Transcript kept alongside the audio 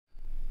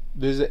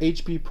There's a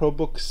HP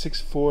Probook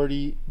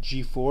 640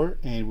 G4,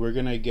 and we're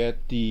gonna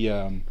get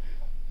the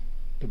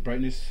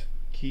brightness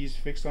keys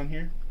fixed on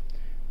here.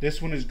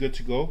 This one is good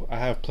to go. I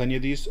have plenty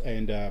of these,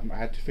 and I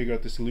had to figure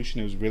out the solution.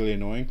 It was really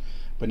annoying,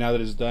 but now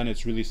that it's done,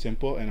 it's really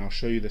simple, and I'll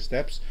show you the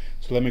steps.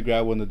 So let me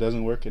grab one that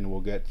doesn't work, and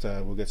we'll get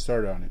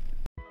started on it.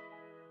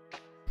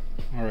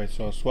 All right,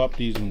 so I'll swap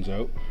these ones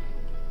out.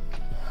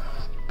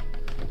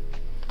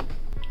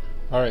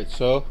 All right,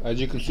 so as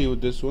you can see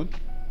with this one,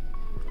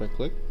 if I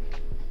click,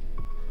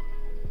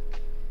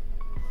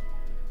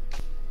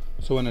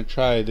 so when I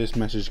try, this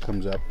message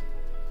comes up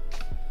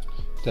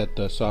that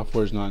the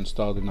software is not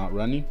installed and not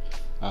running.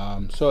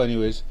 So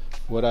anyways,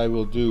 what I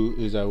will do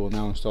is I will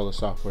now install the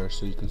software.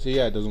 So you can see,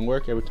 yeah, it doesn't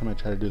work. Every time I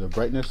try to do the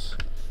brightness,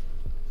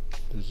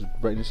 there's a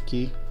brightness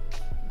key,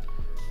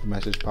 the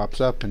message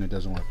pops up and it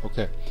doesn't work.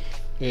 Okay,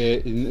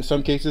 in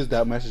some cases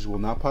that message will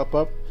not pop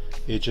up,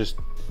 it just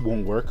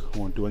won't work,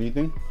 won't do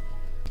anything.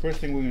 First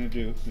thing we're going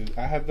to do is,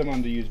 I have them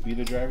on the USB,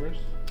 the drivers.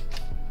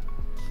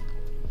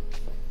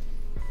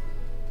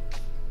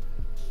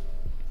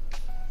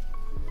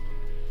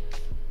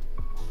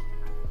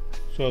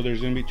 So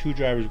there's going to be two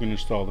drivers we're going to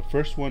install. The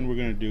first one we're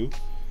going to do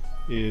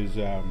is,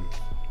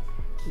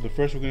 the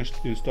first we're going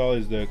to install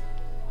is the,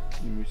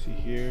 let me see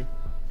here,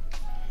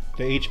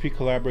 the HP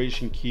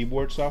Collaboration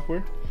Keyboard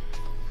software.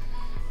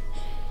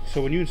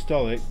 So when you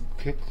install it,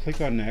 click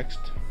on next,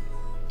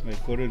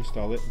 like go to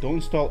install it. Don't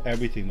install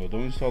everything though,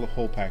 don't install the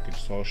whole package,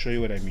 so I'll show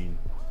you what I mean.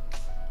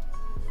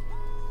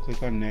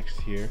 Click on next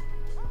here,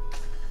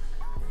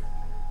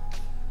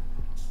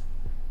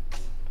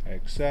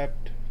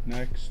 accept,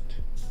 next.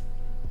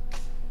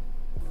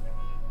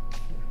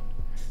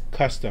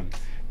 Custom,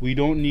 we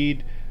don't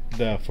need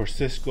the for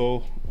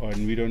Cisco,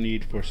 and we don't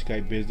need for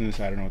Skype Business.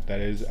 I don't know what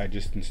that is. I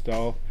just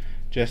install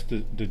just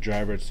the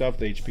driver itself,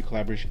 the HP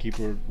Collaboration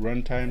Keyboard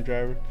runtime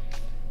driver.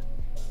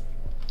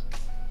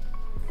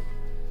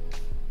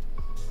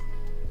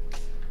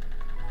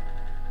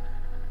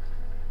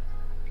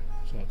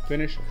 So I'll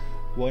finish.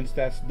 Once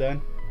that's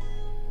done,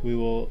 we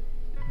will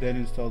then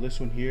install this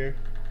one here.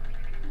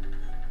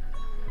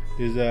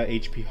 This is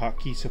HP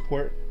Hotkey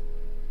Support,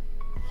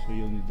 so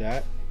you'll need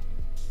that.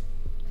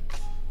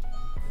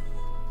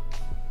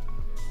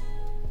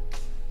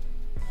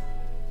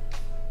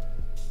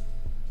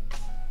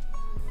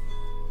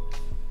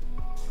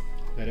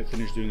 Let it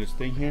finish doing its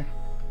thing here.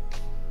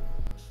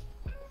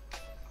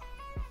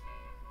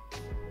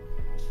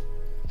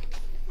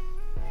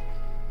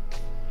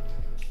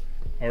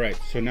 Alright,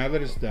 so now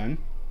that it's done,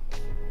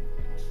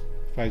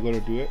 if I go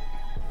to do it,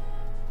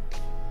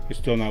 it's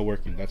still not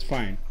working. That's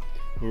fine.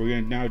 What we're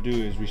going to now do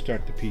is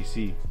restart the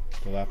PC,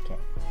 the laptop.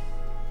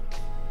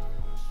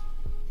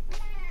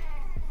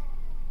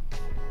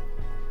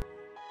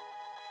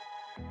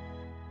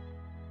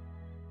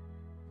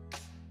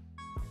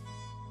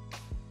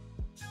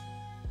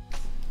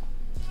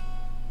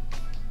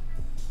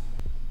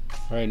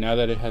 Alright, now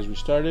that it has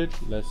restarted,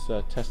 let's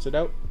test it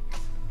out.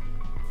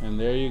 And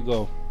there you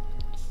go.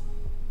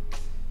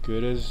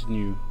 Good as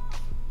new.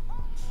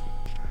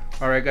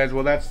 Alright guys,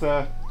 well that's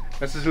the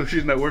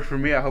solution that worked for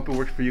me. I hope it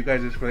works for you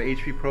guys. It's for the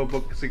HP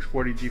Probook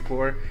 640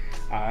 G4.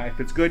 If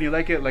it's good and you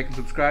like it, like and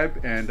subscribe,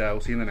 and we'll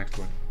see you in the next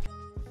one.